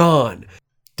were gone.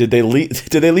 Did they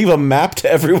leave a map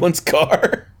to everyone's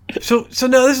car? So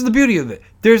now this is the beauty of it.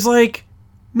 There's like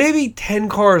maybe 10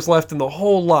 cars left in the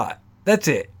whole lot. That's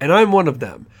it. And I'm one of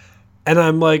them. And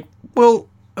I'm like, well,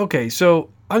 okay,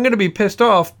 so I'm going to be pissed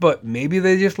off, but maybe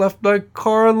they just left my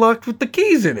car unlocked with the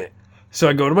keys in it. So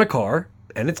I go to my car,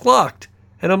 and it's locked.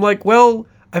 And I'm like, well,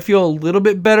 I feel a little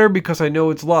bit better because I know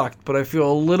it's locked, but I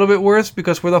feel a little bit worse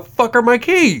because where the fuck are my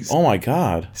keys? Oh my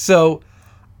God. So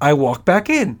I walk back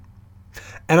in,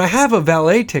 and I have a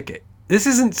valet ticket. This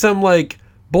isn't some like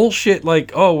bullshit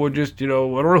like, oh, we're just, I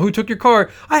don't know who took your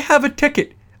car. I have a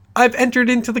ticket. I've entered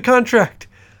into the contract.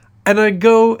 And I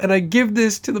go and I give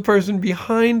this to the person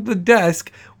behind the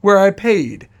desk where I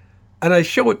paid. And I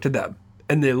show it to them.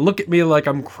 And they look at me like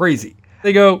I'm crazy.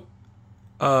 They go,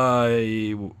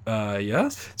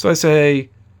 yes? So I say,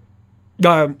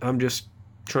 no, I'm just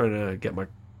trying to get my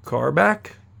car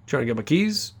back. Trying to get my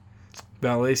keys.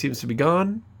 Valet seems to be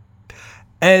gone.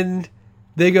 And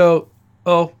they go,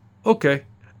 oh, okay.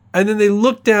 And then they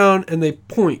look down and they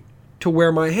point to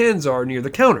where my hands are near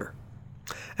the counter.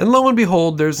 And lo and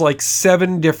behold, there's like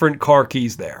 7 different car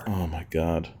keys there. Oh my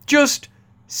God. Just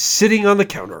sitting on the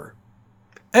counter.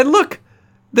 And look,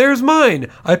 there's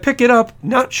mine. I pick it up,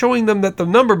 not showing them that the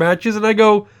number matches, and I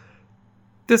go,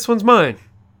 this one's mine.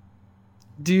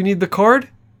 Do you need the card?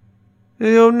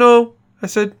 They go, no. I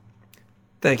said,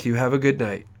 thank you. Have a good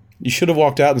night. You should have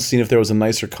walked out and seen if there was a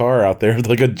nicer car out there,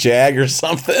 like a Jag or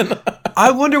something.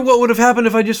 I wonder what would have happened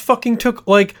if I just fucking took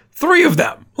like 3 of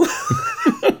them.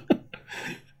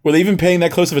 Were they even paying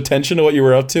that close of attention to what you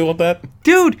were up to with that?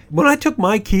 Dude, when I took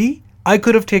my key, I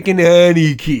could have taken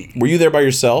any key. Were you there by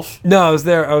yourself? No, I was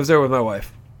there with my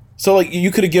wife. So, like, you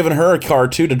could have given her a car,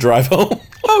 too, to drive home?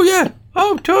 Oh, yeah.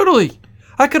 Oh, totally.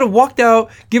 I could have walked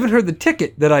out, given her the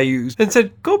ticket that I used, and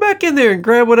said, go back in there and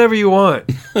grab whatever you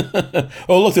want.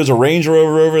 Oh, look, there's a Range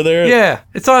Rover over there. Yeah,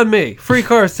 it's on me. Free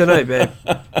cars tonight, babe.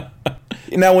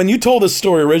 Now, when you told this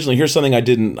story originally, here's something I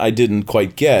didn't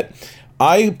quite get.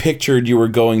 I pictured you were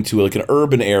going to like an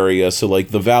urban area, so like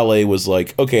the valet was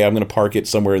like, okay, I'm going to park it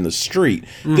somewhere in the street.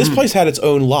 Mm-hmm. This place had its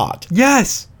own lot.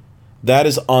 Yes. That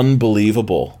is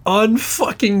unbelievable.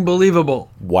 Unfucking believable.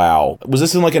 Wow. Was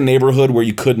this in like a neighborhood where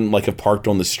you couldn't like have parked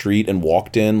on the street and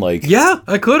walked in? Like, yeah,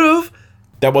 I could have.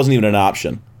 That wasn't even an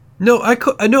option. No, I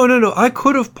could. No. I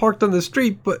could have parked on the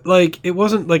street, but like it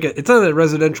wasn't like it's not a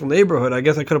residential neighborhood. I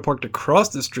guess I could have parked across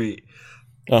the street.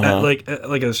 At like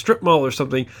a strip mall or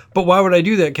something. But why would I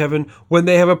do that, Kevin, when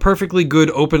they have a perfectly good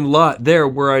open lot there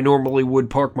where I normally would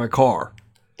park my car?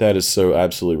 That is so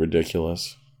absolutely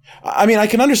ridiculous. I mean, I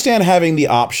can understand having the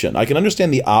option. I can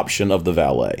understand the option of the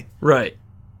valet. Right.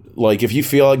 Like, if you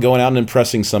feel like going out and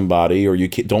impressing somebody, or you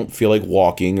don't feel like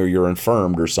walking, or you're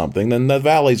infirmed or something, then the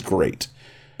valet's great.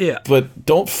 Yeah. But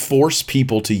don't force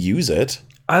people to use it.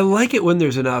 I like it when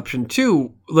there's an option,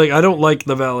 too. Like, I don't like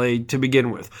the valet to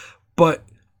begin with. But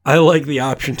I like the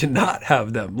option to not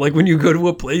have them. Like when you go to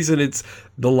a place and it's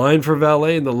the line for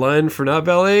valet and the line for not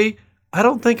valet, I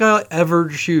don't think I'll ever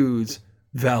choose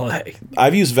valet.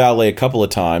 I've used valet a couple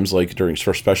of times, like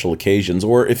for special occasions,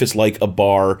 or if it's like a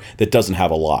bar that doesn't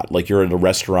have a lot. Like you're in a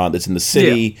restaurant that's in the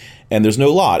city and there's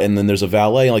no lot, and then there's a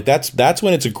valet. Like that's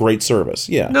when it's a great service.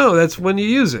 Yeah. No, that's when you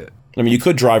use it. I mean, you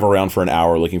could drive around for an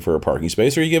hour looking for a parking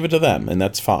space, or you give it to them, and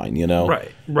that's fine,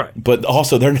 Right. But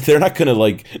also, they're not going to,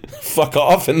 like, fuck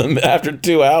off after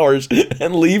 2 hours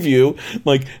and leave you.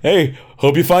 Like, hey,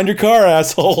 hope you find your car,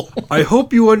 asshole. I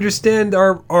hope you understand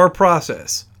our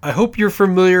process. I hope you're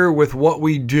familiar with what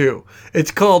we do.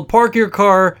 It's called park your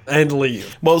car and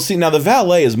leave. Well, see, now the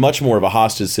valet is much more of a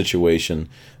hostage situation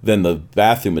than the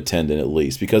bathroom attendant, at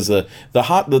least, because the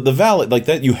valet, like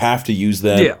that, you have to use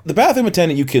them. Yeah. The bathroom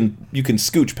attendant, you can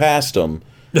scooch past them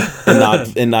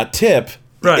and not tip.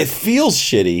 Right. It feels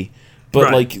shitty, but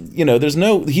right. like, there's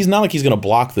no. He's not like he's going to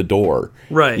block the door.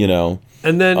 Right.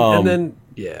 And then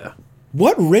Yeah.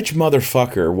 What rich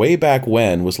motherfucker way back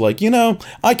when was like,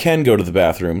 I can go to the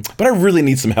bathroom, but I really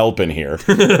need some help in here.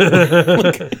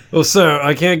 Well, sir,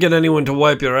 I can't get anyone to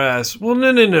wipe your ass. Well,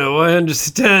 no, I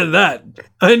understand that.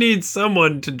 I need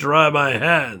someone to dry my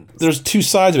hands. There's two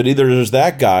sides of it. Either there's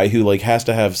that guy who like has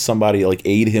to have somebody like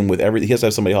aid him with everything. He has to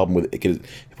have somebody help him with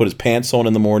put his pants on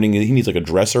in the morning. And he needs like a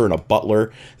dresser and a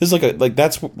butler. This is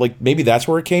maybe that's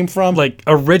where it came from. Like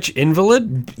a rich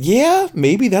invalid? Yeah,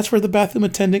 maybe that's where the bathroom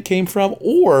attendant came from.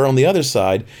 Or on the other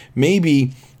side,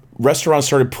 maybe restaurants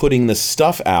started putting this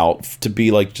stuff out to be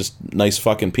like just nice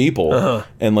fucking people.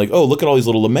 And like, oh, look at all these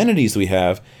little amenities we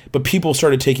have. But people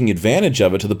started taking advantage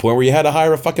of it to the point where you had to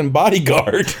hire a fucking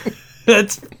bodyguard.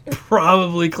 That's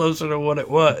probably closer to what it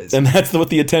was. And that's what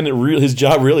the attendant, his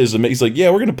job really is to make. He's like, yeah,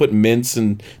 we're going to put mints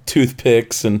and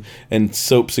toothpicks and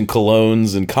soaps and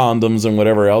colognes and condoms and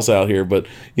whatever else out here. But,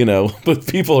 but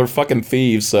people are fucking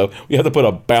thieves, so we have to put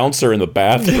a bouncer in the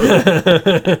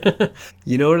bathroom.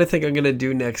 You know what I think I'm going to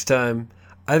do next time?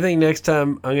 I think next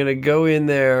time I'm going to go in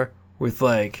there with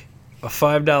like a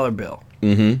 $5 bill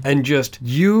and just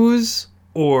use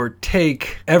or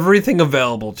take everything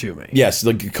available to me. Yes,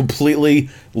 like completely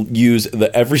use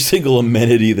every single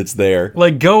amenity that's there.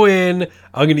 Like go in,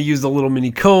 I'm going to use the little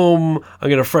mini comb, I'm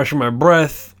going to freshen my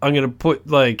breath, I'm going to put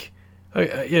like, I'm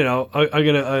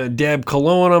going to dab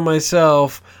cologne on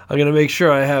myself, I'm going to make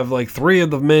sure I have like 3 of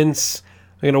the mints,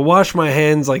 I'm going to wash my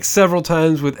hands like several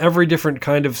times with every different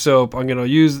kind of soap, I'm going to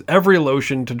use every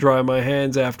lotion to dry my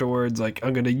hands afterwards, like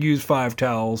I'm going to use 5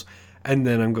 towels, and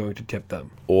then I'm going to tip them.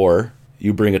 Or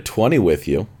you bring a 20 with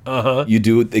you. You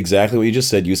do exactly what you just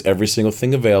said. Use every single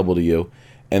thing available to you.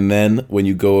 And then when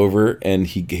you go over and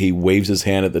he waves his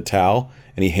hand at the towel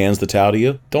and he hands the towel to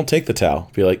you, don't take the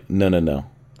towel. Be like, no.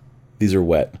 These are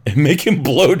wet. And make him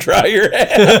blow dry your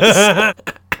hands.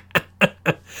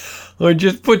 Or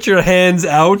just put your hands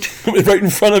out. Right in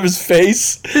front of his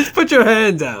face. Just put your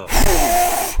hands out.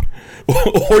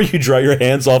 Or you dry your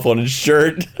hands off on his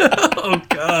shirt. Oh,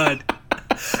 God.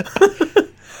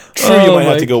 True, you might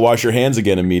have to go wash your hands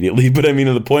again immediately, but I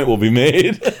mean, the point will be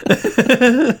made.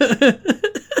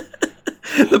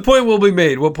 The point will be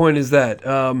made. What point is that?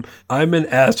 I'm an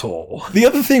asshole. The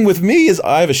other thing with me is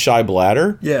I have a shy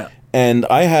bladder. Yeah. And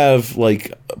I have,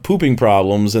 like, pooping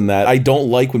problems and that I don't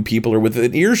like when people are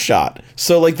within earshot.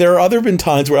 So, like, there have been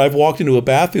times where I've walked into a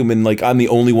bathroom and, like, I'm the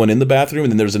only one in the bathroom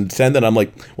and then there's an attendant. I'm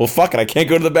like, well, fuck it, I can't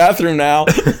go to the bathroom now.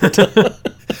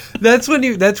 That's when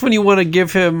you want to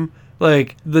give him,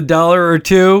 like, the $1 or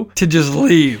 $2 to just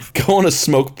leave. Go on a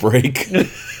smoke break.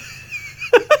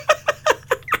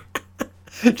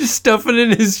 Just stuff it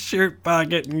in his shirt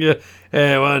pocket and go,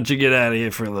 hey, why don't you get out of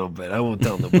here for a little bit? I won't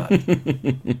tell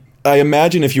nobody. I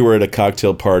imagine if you were at a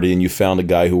cocktail party and you found a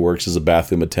guy who works as a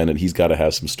bathroom attendant, he's got to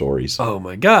have some stories. Oh,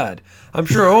 my God. I'm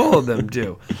sure all of them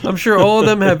do. I'm sure all of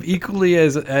them have equally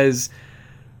as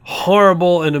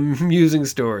horrible and amusing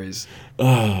stories.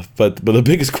 But the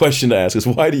biggest question to ask is,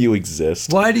 why do you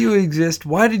exist? Why do you exist?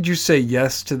 Why did you say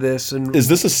yes to this? And is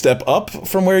this a step up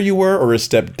from where you were or a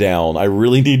step down? I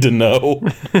really need to know.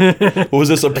 Was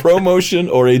this a promotion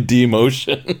or a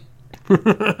demotion?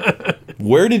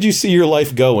 Where did you see your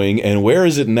life going, and where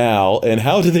is it now, and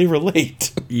how do they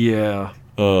relate? Yeah.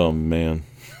 Oh, man.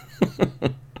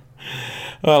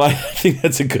 Well, I think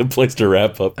that's a good place to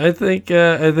wrap up. I think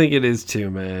it is too,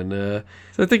 man.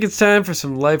 So I think it's time for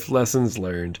some life lessons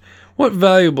learned. What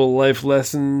valuable life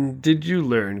lesson did you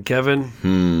learn,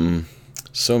 Kevin?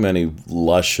 So many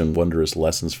lush and wondrous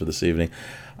lessons for this evening.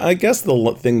 I guess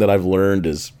the thing that I've learned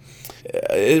is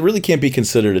it really can't be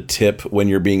considered a tip when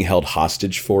you're being held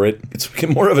hostage for it. It's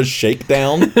more of a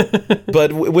shakedown.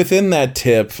 But within that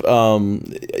tip,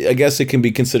 I guess it can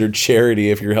be considered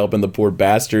charity if you're helping the poor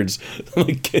bastards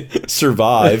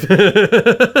survive.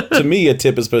 To me, a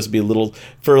tip is supposed to be a little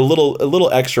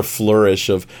extra flourish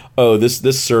of, oh,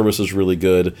 this service was really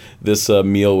good. This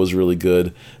meal was really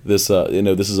good. This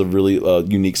this is a really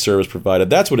unique service provided.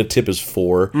 That's what a tip is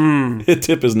for. A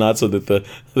tip is not so that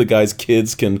the guy's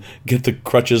kids can get the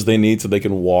crutches they need so they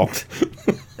can walk.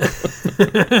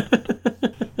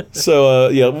 So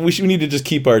we need to just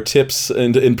keep our tips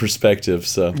in perspective.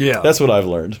 So that's what I've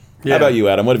learned. Yeah. How about you,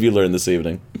 Adam? What have you learned this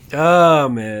evening? Oh,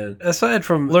 man. Aside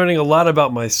from learning a lot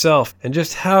about myself and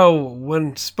just how,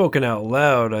 when spoken out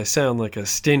loud, I sound like a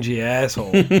stingy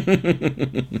asshole.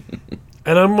 And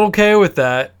I'm okay with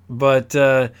that, but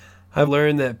I've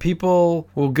learned that people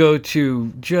will go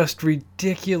to just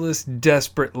ridiculous,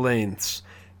 desperate lengths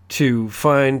to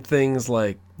find things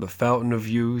like the fountain of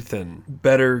youth and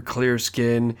better, clear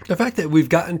skin. The fact that we've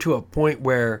gotten to a point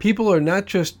where people are not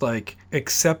just like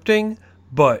accepting,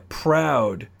 but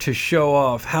proud to show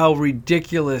off how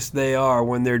ridiculous they are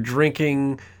when they're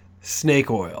drinking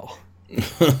snake oil.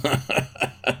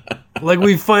 Like,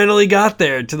 we finally got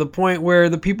there to the point where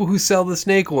the people who sell the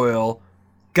snake oil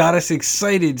got us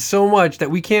excited so much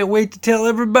that we can't wait to tell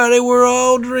everybody we're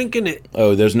all drinking it.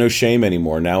 Oh, there's no shame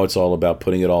anymore. Now it's all about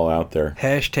putting it all out there.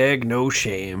 Hashtag no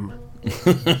shame.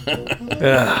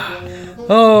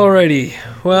 Alrighty.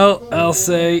 Well, I'll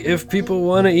say if people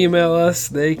want to email us,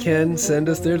 they can send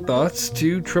us their thoughts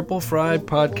to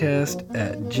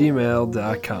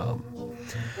triplefriedpodcast@gmail.com.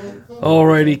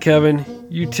 Alrighty, Kevin.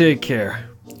 You take care.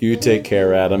 You take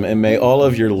care, Adam, and may all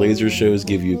of your laser shows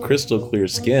give you crystal clear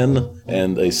skin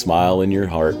and a smile in your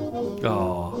heart.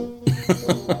 Aw.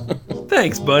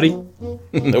 Thanks, buddy.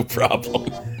 No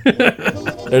problem.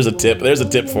 There's a tip. There's a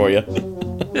tip for you.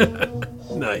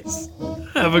 Nice.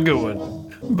 Have a good one.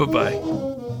 Bye-bye.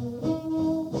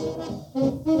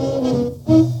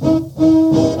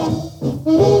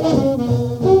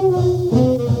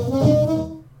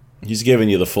 He's giving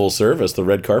you the full service, the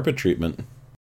red carpet treatment.